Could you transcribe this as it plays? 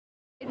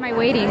My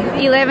waiting,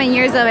 11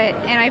 years of it,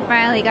 and I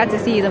finally got to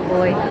see the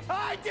boy.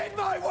 I did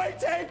my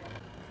waiting!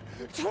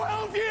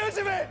 12 years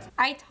of it!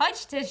 I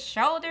touched his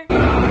shoulder.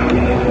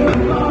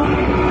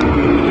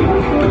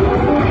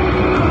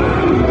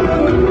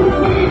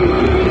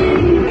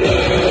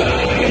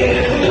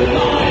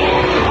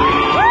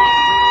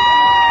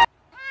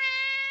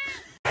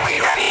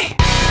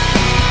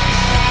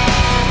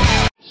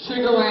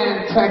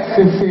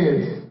 Texas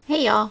is.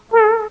 Hey y'all.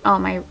 Oh,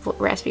 my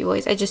raspy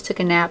voice. I just took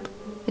a nap.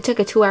 I took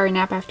a 2-hour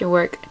nap after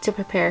work to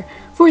prepare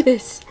for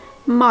this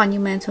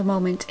monumental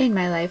moment in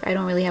my life. I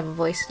don't really have a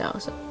voice though,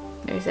 so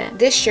there's that.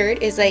 This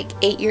shirt is like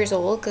 8 years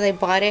old because I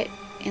bought it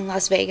in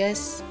Las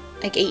Vegas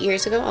like 8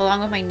 years ago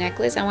along with my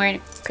necklace. I'm wearing a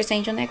Criss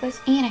Angel necklace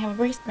and I have a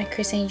bracelet. My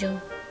Criss Angel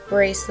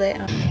bracelet.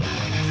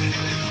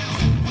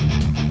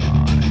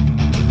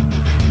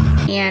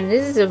 And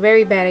this is a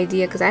very bad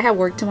idea because I have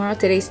work tomorrow.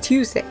 Today's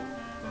Tuesday.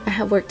 I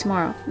have work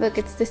tomorrow. Look,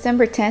 it's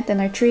December 10th and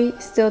our tree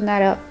is still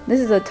not up. This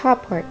is the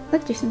top part.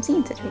 Look, there's some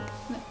seeds right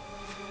there.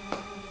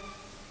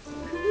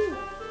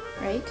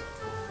 Right?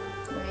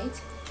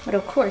 Right? But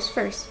of course,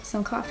 first,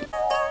 some coffee.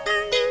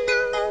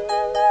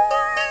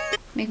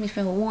 Make me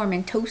feel warm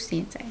and toasty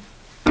inside.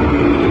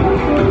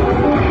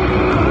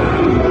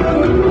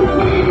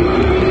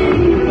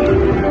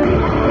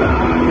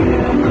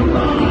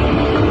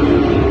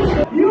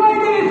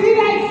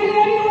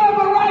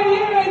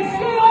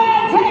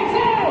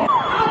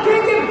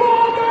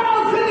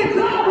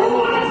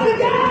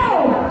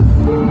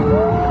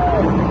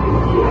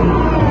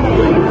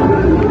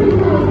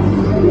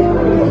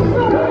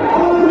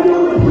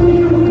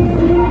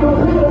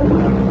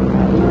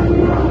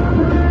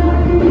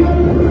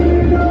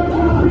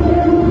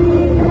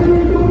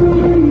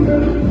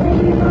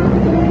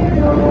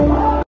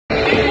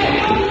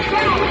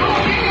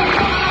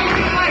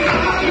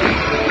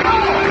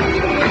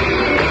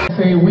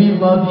 Say we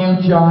love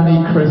you,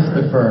 Johnny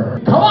Christopher.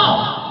 Come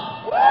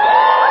on!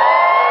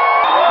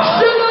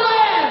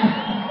 Sugarland!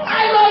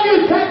 I love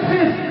you,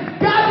 Texas!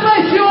 God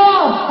bless you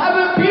all! Have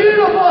a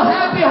beautiful,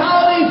 happy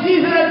holiday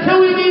season until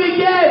we meet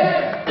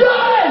again!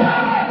 Good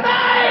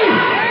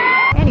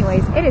night!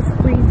 Anyways, it is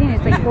freezing.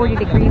 It's like 40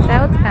 degrees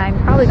out. I'm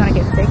probably gonna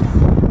get sick.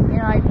 You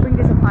know, I bring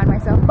this upon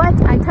myself.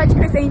 But I touched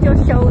Criss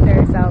Angel's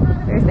shoulder, so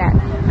there's that.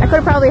 I could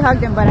have probably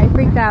hugged him, but I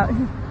freaked out.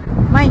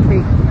 Mind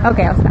freak.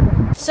 Okay, I'll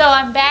stop. So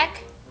I'm back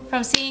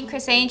from seeing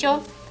Criss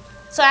Angel.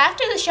 So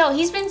after the show,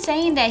 he's been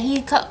saying that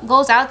he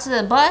goes out to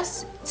the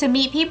bus to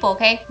meet people,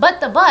 okay? But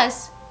the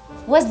bus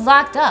was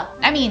locked up.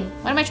 I mean,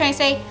 what am I trying to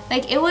say?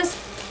 Like, it was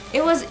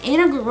in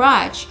a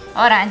garage.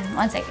 Hold on,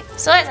 1 second.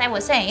 So as I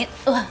was saying,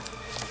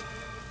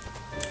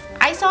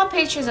 I saw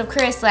pictures of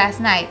Criss last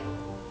night.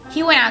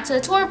 He went out to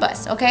the tour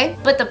bus, okay?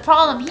 But the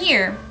problem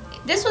here,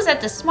 this was at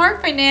the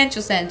Smart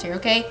Financial Center,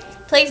 okay?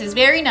 Place is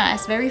very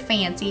nice, very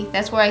fancy.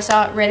 That's where I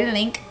saw it, Reddit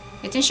link.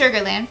 It's in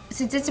Sugarland.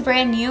 Since it's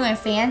brand new and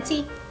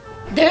fancy,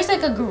 there's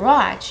like a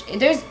garage.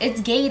 It's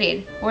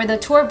gated where the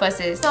tour bus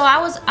is. So I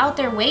was out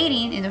there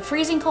waiting in the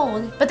freezing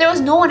cold, but there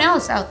was no one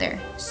else out there.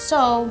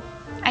 So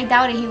I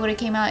doubted he would have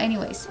came out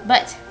anyways.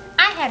 But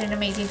I had an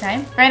amazing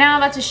time. Right now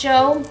I'm about to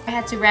show. I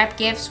had to wrap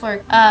gifts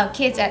for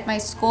kids at my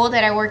school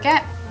that I work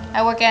at.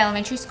 I work at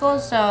elementary school.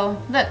 So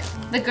look,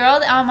 the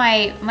girl on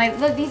my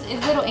look, these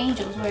little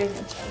angels. Where is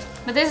it?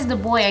 But this is the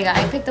boy I got.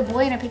 I picked the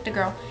boy and I picked the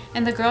girl.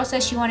 And the girl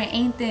says she wanted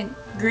Ain't the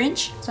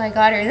Grinch. So I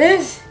got her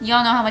this.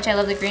 Y'all know how much I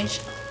love the Grinch.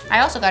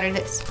 I also got her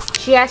this.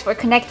 She asked for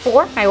Connect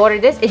 4. I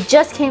ordered this. It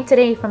just came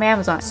today from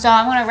Amazon. So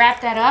I'm going to wrap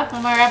that up.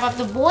 I'm going to wrap up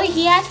the boy.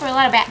 He asked for a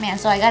lot of Batman.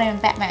 So I got him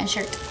a Batman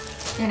shirt.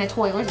 And a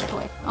toy. Where's the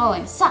toy? Oh,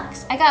 and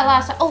socks. I got a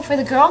lot of socks. Oh, for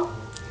the girl,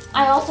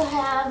 I also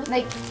have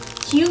like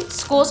cute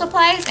school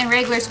supplies and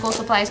regular school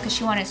supplies because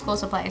she wanted school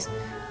supplies.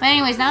 But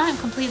anyways, now I'm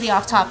completely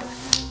off topic.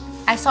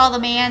 I saw the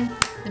man,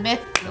 the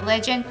myth, the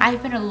legend.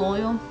 I've been a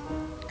loyal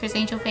Criss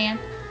Angel fan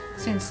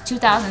since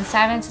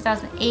 2007,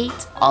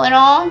 2008. All in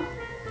all,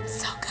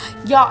 so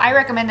good. Y'all, I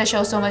recommend the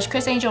show so much.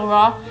 Criss Angel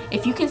Raw,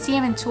 if you can see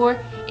him in tour,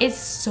 it's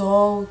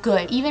so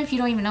good. Even if you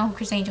don't even know who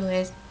Criss Angel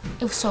is,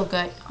 it was so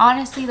good.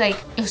 Honestly, like,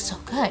 it was so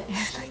good.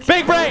 Like,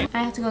 big brain!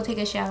 I have to go take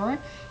a shower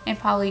and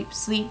probably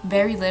sleep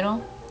very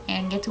little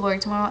and get to work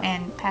tomorrow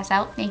and pass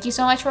out. Thank you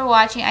so much for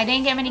watching. I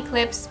didn't get many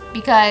clips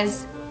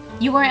because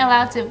you weren't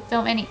allowed to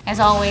film any. As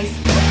always,